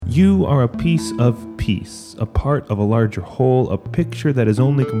You are a piece of peace, a part of a larger whole, a picture that is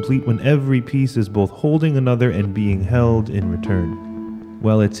only complete when every piece is both holding another and being held in return.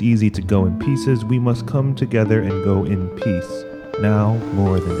 While it's easy to go in pieces, we must come together and go in peace, now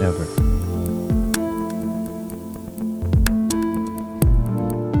more than ever.